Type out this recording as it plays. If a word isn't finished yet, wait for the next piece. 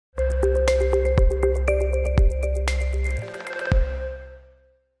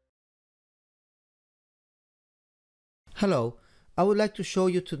Hello, I would like to show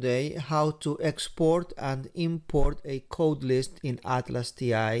you today how to export and import a code list in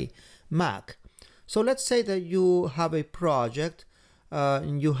ATLAS.ti Mac. So let's say that you have a project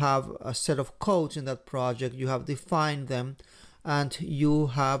and you have a set of codes in that project, you have defined them and you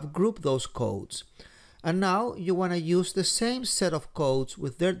have grouped those codes. And now you want to use the same set of codes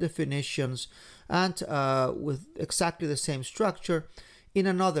with their definitions and with exactly the same structure in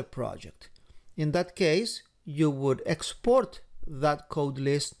another project. In that case, you would export that code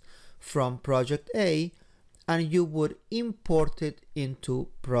list from project A and you would import it into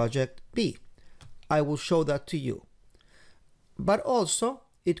project B. I will show that to you. But also,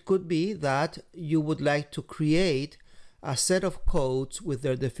 it could be that you would like to create a set of codes with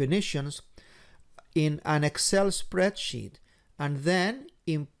their definitions in an Excel spreadsheet and then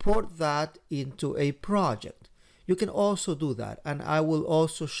import that into a project. You can also do that, and I will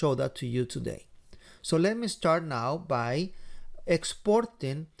also show that to you today. So let me start now by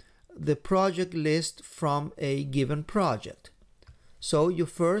exporting the project list from a given project. So you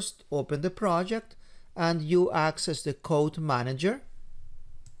first open the project and you access the code manager,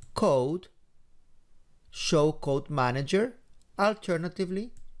 code, show code manager, alternatively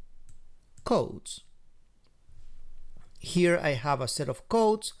codes. Here I have a set of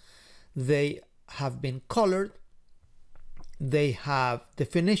codes. They have been colored. They have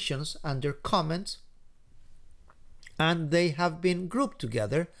definitions under comments, and they have been grouped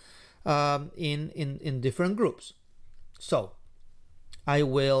together in different groups. So I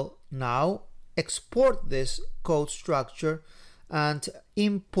will now export this code structure and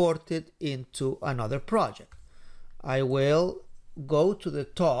import it into another project. I will go to the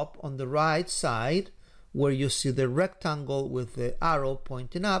top on the right side where you see the rectangle with the arrow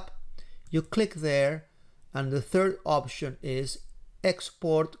pointing up. You click there, and the third option is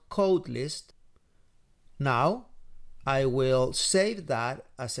export code list. Now I will save that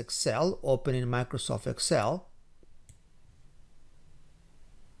as Excel, open in Microsoft Excel.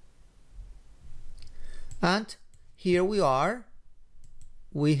 And here we are.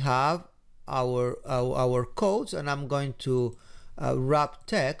 We have our codes, and I'm going to wrap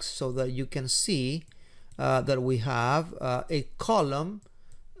text so that you can see that we have a column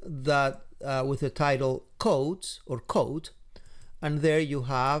that with the title codes or code, and there you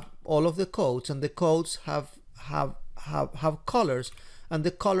have all of the codes, and the codes have colors, and the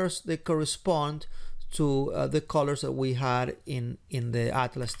colors, they correspond to the colors that we had in the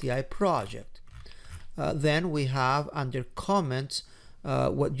ATLAS.ti project. Then we have under comments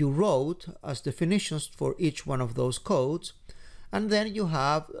what you wrote as definitions for each one of those codes, and then you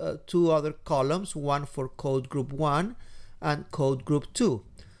have two other columns, one for code group 1 and code group 2.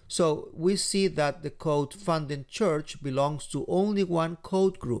 So we see that the code funding church belongs to only one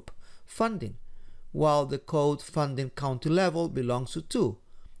code group, funding, while the code funding county level belongs to 2,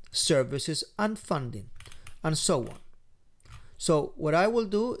 services and funding, and so on. So what I will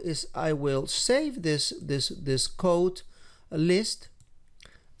do is I will save this code list,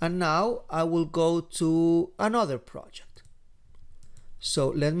 and now I will go to another project. So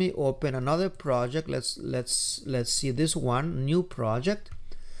let me open another project. Let's see this one, new project,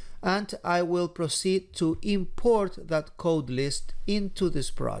 and I will proceed to import that code list into this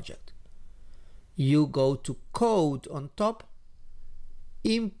project. You go to code on top,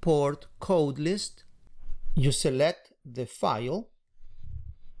 import code list, you select the file,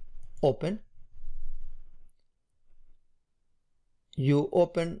 open, you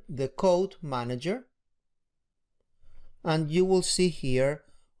open the code manager, and you will see here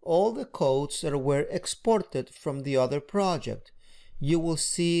all the codes that were exported from the other project. You will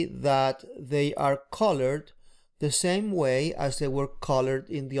see that they are colored the same way as they were colored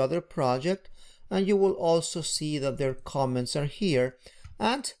in the other project, and you will also see that their comments are here,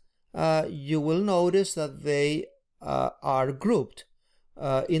 and you will notice that they are grouped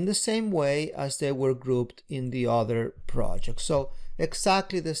in the same way as they were grouped in the other project. So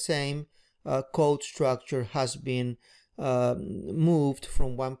exactly the same code structure has been moved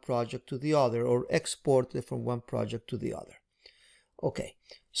from one project to the other, or exported from one project to the other. Okay,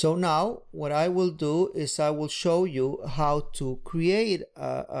 so now what I will do is I will show you how to create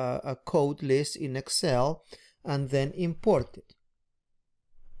a code list in Excel and then import it.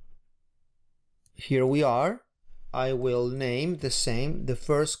 Here we are. I will name the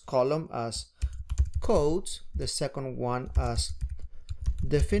first column as codes, the second one as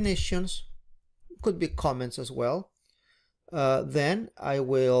definitions, could be comments as well. Then I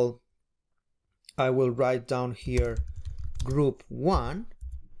will write down here group 1,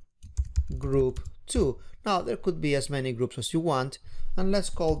 group 2. Now there could be as many groups as you want, and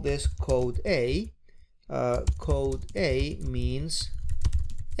let's call this code A. code A means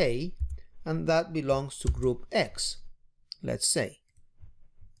A, and that belongs to group X, let's say.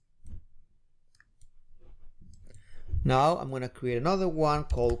 Now I'm going to create another one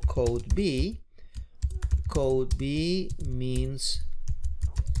called code B. Code B means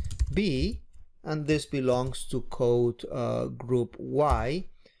B, and this belongs to code group Y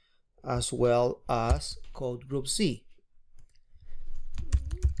as well as code group Z.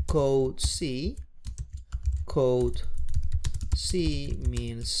 Code C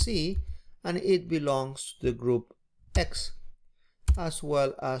means C, and it belongs to the group X as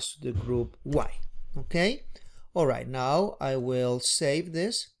well as the group Y. Okay? All right, now I will save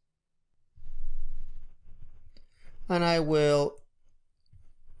this and I will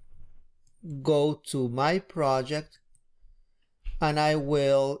go to my project and I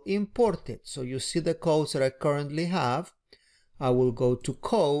will import it. So you see the codes that I currently have. I will go to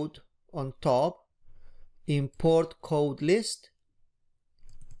code on top, import code list,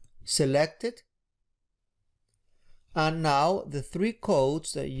 select it, and now the 3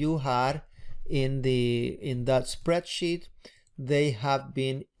 codes that you had in that spreadsheet, they have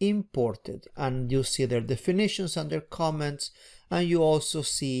been imported, and you see their definitions and their comments, and you also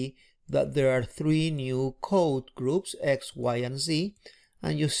see that there are 3 new code groups, X, Y, and Z,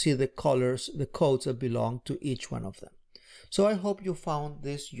 and you see the colors, the codes that belong to each one of them. So I hope you found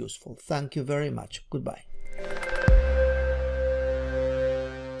this useful. Thank you very much. Goodbye.